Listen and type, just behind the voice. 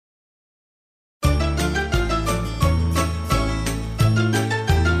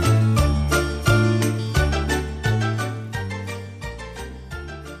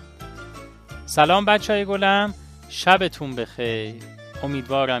سلام بچهای گلم، شبتون بخیر.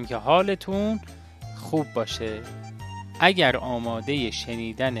 امیدوارم که حالتون خوب باشه. اگر آماده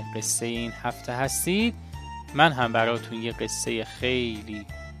شنیدن قصه این هفته هستید، من هم براتون یه قصه خیلی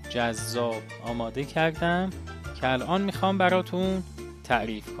جذاب آماده کردم که الان میخوام براتون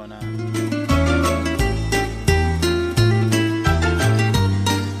تعریف کنم.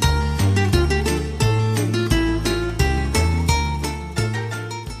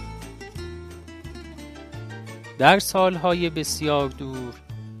 در سالهای بسیار دور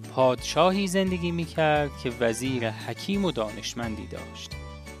پادشاهی زندگی میکرد که وزیر حکیم و دانشمندی داشت.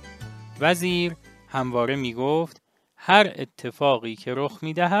 وزیر همواره میگفت هر اتفاقی که رخ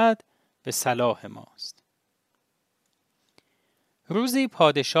میدهد به صلاح ماست. روزی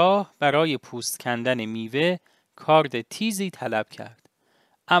پادشاه برای پوست کندن میوه کارد تیزی طلب کرد،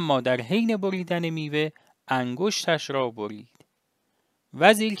 اما در حین بریدن میوه انگشتش را برید.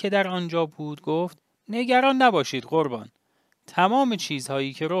 وزیر که در آنجا بود گفت نگران نباشید قربان، تمام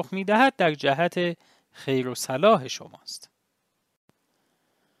چیزهایی که رخ میدهد در جهت خیر و صلاح شماست.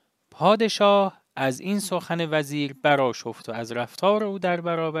 پادشاه از این سخن وزیر برآشفت و از رفتار او در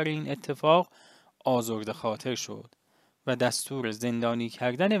برابر این اتفاق آزرده خاطر شد و دستور زندانی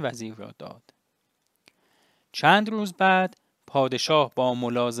کردن وزیر را داد. چند روز بعد پادشاه با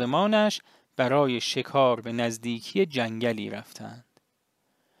ملازمانش برای شکار به نزدیکی جنگلی رفتند.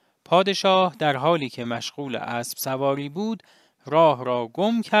 پادشاه در حالی که مشغول اسب سواری بود راه را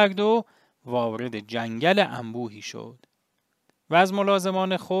گم کرد و وارد جنگل انبوهی شد و از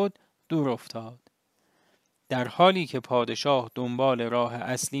ملازمان خود دور افتاد. در حالی که پادشاه دنبال راه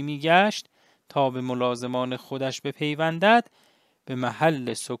اصلی می گشت تا به ملازمان خودش بپیوندد، به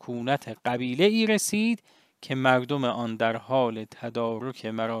محل سکونت قبیله ای رسید که مردم آن در حال تدارک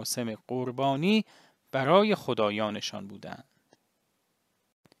مراسم قربانی برای خدایانشان بودند.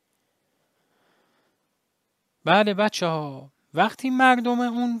 بله بچه ها، وقتی مردم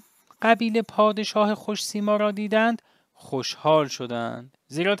اون قبیله پادشاه خوش‌سیما را دیدند خوشحال شدند،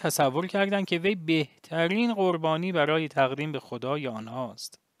 زیرا تصور کردند که وی بهترین قربانی برای تقدیم به خدای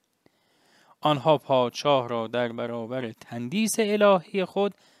آنهاست. آنها پادشاه را در برابر تندیس الهی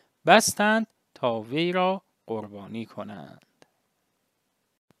خود بستند تا وی را قربانی کنند.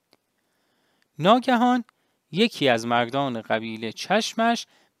 ناگهان یکی از مردان قبیله چشمش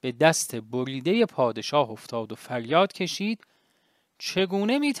به دست بریده پادشاه افتاد و فریاد کشید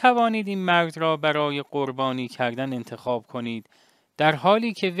چگونه می توانید این مرد را برای قربانی کردن انتخاب کنید در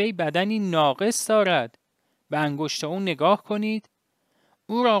حالی که وی بدنی ناقص دارد؟ به انگشت او نگاه کنید،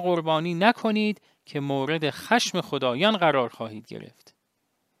 او را قربانی نکنید که مورد خشم خدایان قرار خواهید گرفت.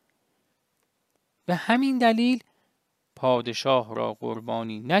 به همین دلیل پادشاه را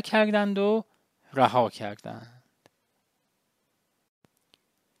قربانی نکردند و رها کردند.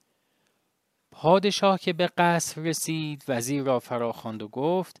 پادشاه که به قصر رسید وزیر را فراخواند و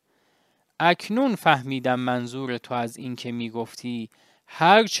گفت اکنون فهمیدم منظور تو از این که می گفتی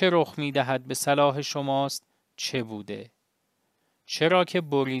هر چه رخ می دهد به صلاح شماست چه بوده. چرا که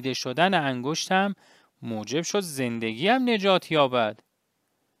بریده شدن انگشتم موجب شد زندگیم نجات یابد.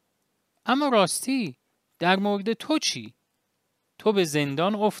 اما راستی در مورد تو چی؟ تو به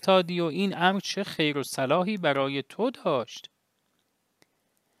زندان افتادی و این امر چه خیر و صلاحی برای تو داشت؟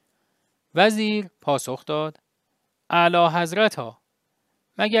 وزیر پاسخ داد اعلی حضرتا،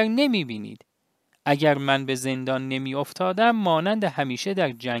 مگر نمی بینید اگر من به زندان نمی افتادم مانند همیشه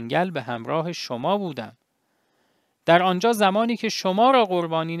در جنگل به همراه شما بودم. در آنجا زمانی که شما را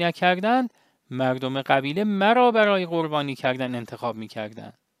قربانی نکردند مردم قبیله مرا برای قربانی کردن انتخاب می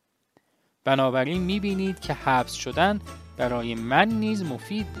کردند. بنابراین می بینید که حبس شدن برای من نیز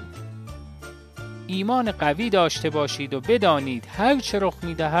مفید بود. ایمان قوی داشته باشید و بدانید هر چه رخ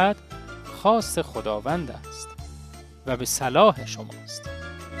می دهد خواست خداوند است و به صلاح شماست.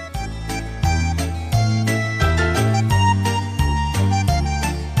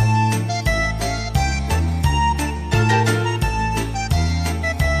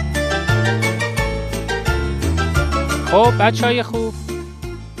 خب بچهای خوب،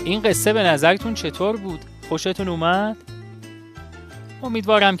 این قصه به نظرتون چطور بود؟ خوشتون اومد؟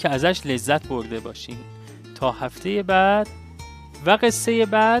 امیدوارم که ازش لذت برده باشین. تا هفته بعد و قصه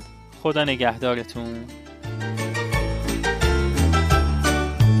بعد، خدا نگهدارتون.